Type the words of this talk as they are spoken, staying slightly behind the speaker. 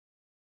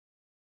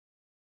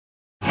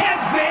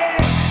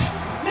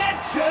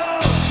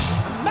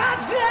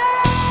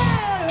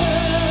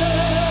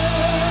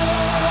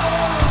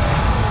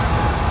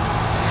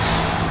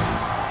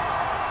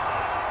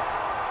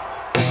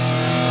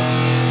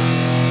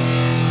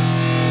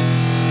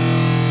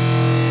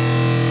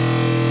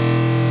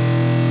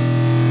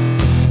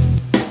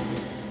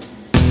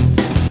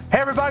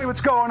what's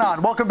going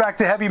on? Welcome back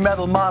to Heavy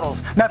Metal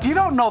Models. Now, if you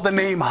don't know the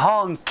name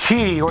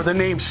HongQi or the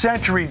name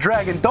Century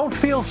Dragon, don't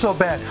feel so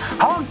bad.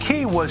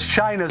 HongQi was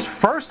China's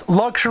first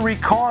luxury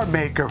car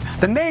maker.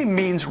 The name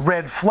means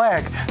red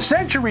flag.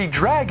 Century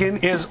Dragon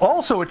is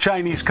also a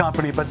Chinese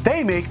company, but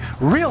they make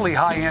really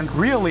high-end,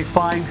 really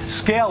fine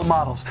scale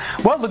models.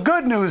 Well, the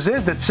good news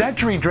is that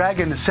Century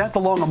Dragon has sent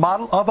along a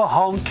model of a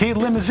HongQi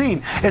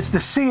Limousine. It's the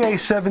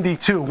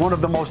CA72, one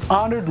of the most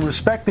honored and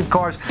respected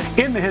cars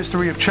in the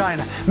history of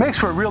China. Makes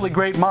for a really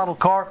great model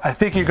car. I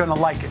think you're going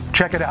to like it.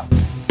 Check it out.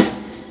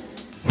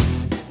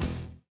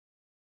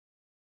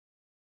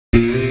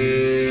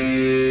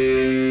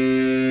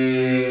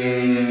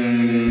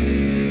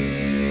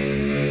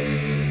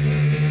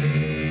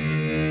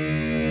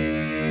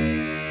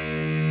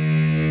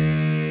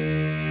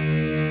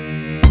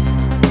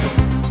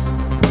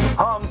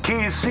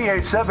 HongQi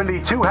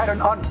CA72 had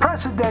an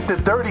unprecedented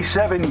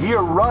 37-year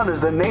run as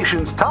the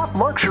nation's top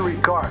luxury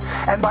car,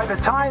 and by the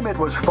time it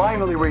was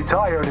finally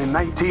retired in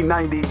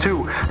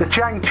 1992, the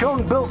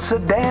Changchun-built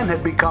sedan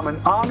had become an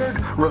honored,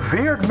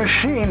 revered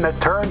machine that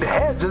turned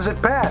heads as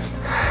it passed.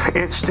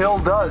 It still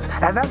does,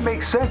 and that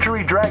makes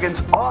Century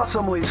Dragon's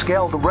awesomely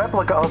scaled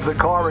replica of the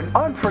car an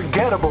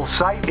unforgettable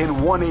sight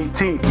in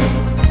 1/18.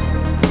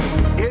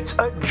 It's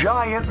a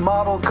giant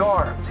model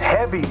car,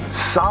 heavy,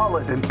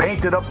 solid, and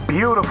painted up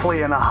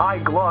beautifully in a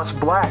high-gloss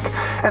black.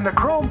 And the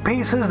chrome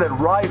pieces that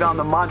ride on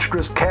the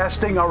monstrous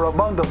casting are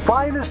among the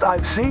finest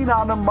I've seen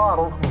on a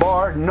model,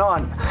 bar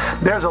none.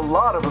 There's a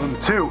lot of them,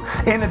 too.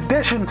 In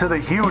addition to the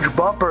huge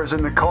bumpers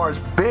in the car's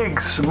big,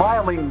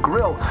 smiling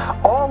grille,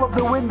 all of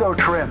the window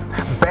trim,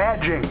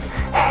 badging,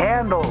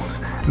 handles,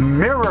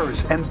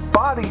 mirrors, and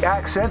body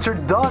accents are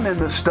done in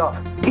the stuff.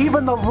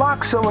 Even the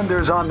lock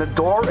cylinders on the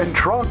door and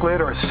trunk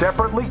lid are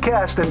separately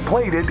cast and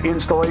plated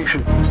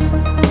installation.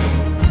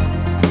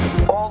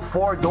 All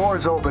four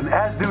doors open,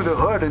 as do the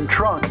hood and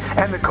trunk,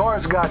 and the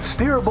car's got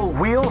steerable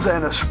wheels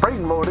and a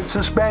spring-loaded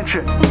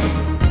suspension.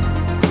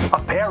 A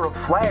pair of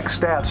flag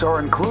staffs are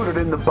included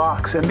in the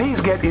box, and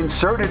these get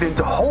inserted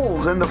into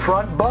holes in the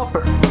front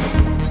bumper.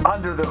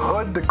 Under the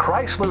hood, the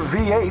Chrysler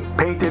V8,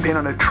 painted in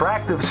an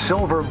attractive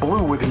silver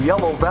blue with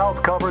yellow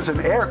valve covers and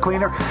air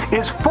cleaner,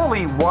 is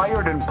fully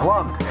wired and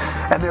plumbed.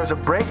 And there's a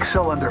brake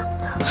cylinder,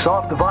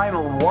 soft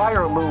vinyl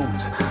wire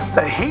looms,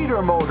 a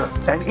heater motor,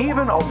 and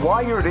even a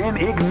wired-in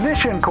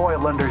ignition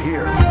coil under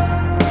here.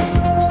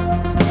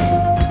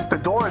 The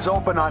doors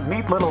open on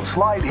neat little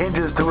slide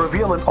hinges to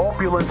reveal an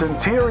opulent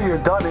interior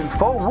done in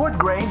faux wood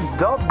grain,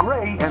 dove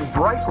gray, and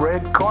bright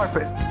red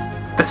carpet.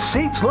 The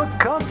seats look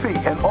comfy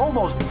and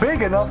almost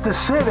big enough to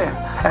sit in,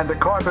 and the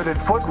carpeted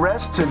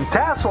footrests and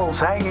tassels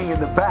hanging in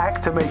the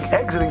back to make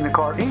exiting the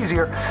car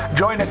easier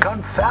join a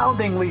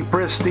confoundingly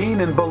pristine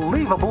and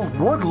believable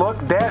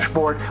wood-look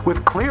dashboard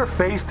with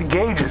clear-faced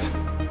gauges.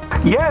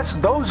 Yes,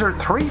 those are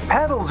 3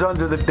 pedals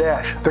under the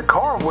dash. The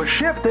car was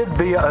shifted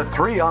via a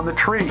 3 on the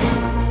tree.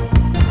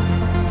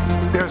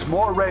 There's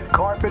more red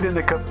carpet in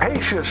the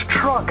capacious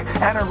trunk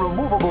and a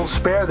removable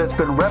spare that's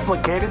been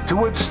replicated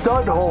to its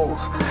stud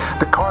holes.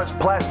 The car's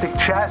plastic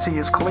chassis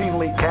is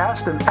cleanly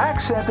cast and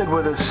accented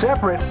with a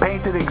separate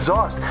painted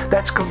exhaust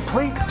that's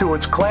complete to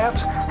its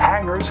clamps,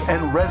 hangers,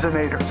 and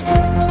resonators.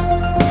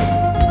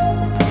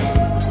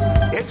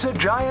 It's a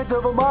giant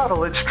of a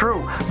model, it's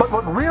true, but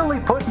what really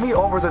put me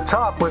over the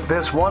top with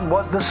this one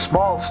was the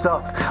small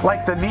stuff,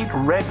 like the neat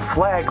red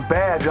flag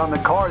badge on the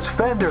car's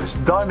fenders,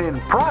 done in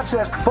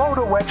processed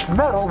photo-etched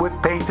metal with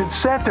painted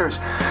centers,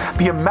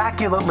 the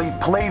immaculately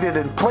plated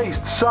and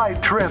placed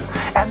side trim,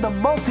 and the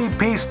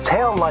multi-piece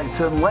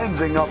taillights and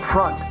lensing up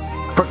front.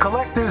 For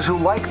collectors who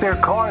like their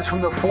cars from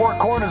the 4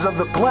 corners of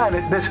the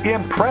planet, this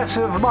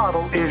impressive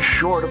model is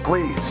sure to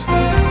please.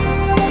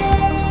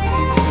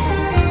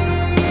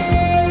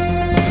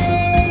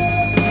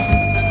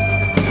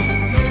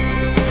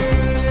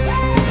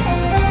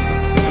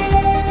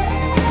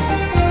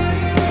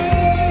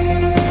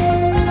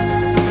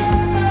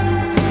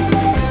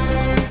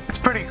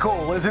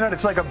 Isn't it?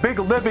 It's like a big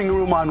living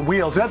room on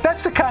wheels. Now,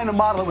 that's the kind of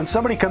model that when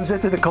somebody comes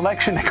into the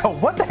collection, they go,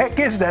 what the heck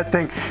is that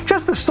thing?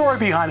 Just the story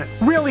behind it.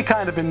 Really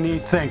kind of a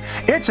neat thing.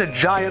 It's a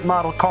giant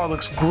model car.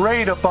 Looks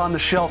great up on the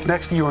shelf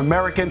next to your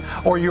American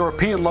or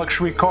European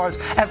luxury cars.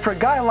 And for a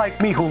guy like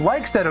me who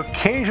likes that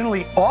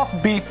occasionally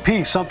offbeat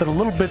piece, something a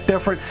little bit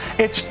different,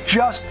 it's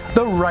just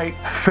the right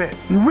fit.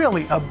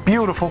 Really a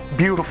beautiful,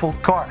 beautiful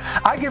car.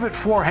 I give it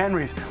 4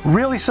 Henrys.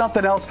 Really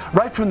something else,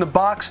 right from the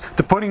box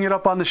to putting it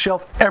up on the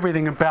shelf,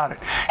 everything about it.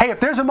 Hey, if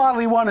there's a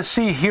model you want to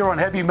see here on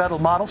Heavy Metal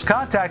Models,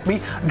 contact me,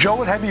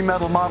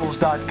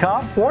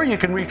 joe@heavymetalmodels.com, or you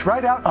can reach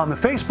right out on the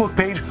Facebook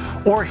page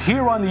or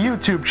here on the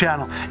YouTube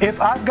channel. If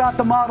I've got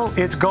the model,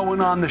 it's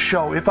going on the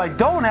show. If I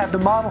don't have the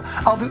model,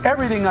 I'll do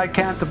everything I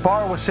can to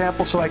borrow a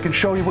sample so I can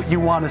show you what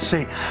you want to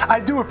see. I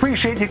do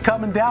appreciate you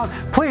coming down.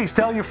 Please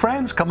tell your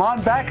friends, come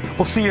on back.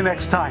 We'll see you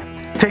next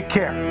time. Take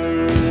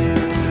care.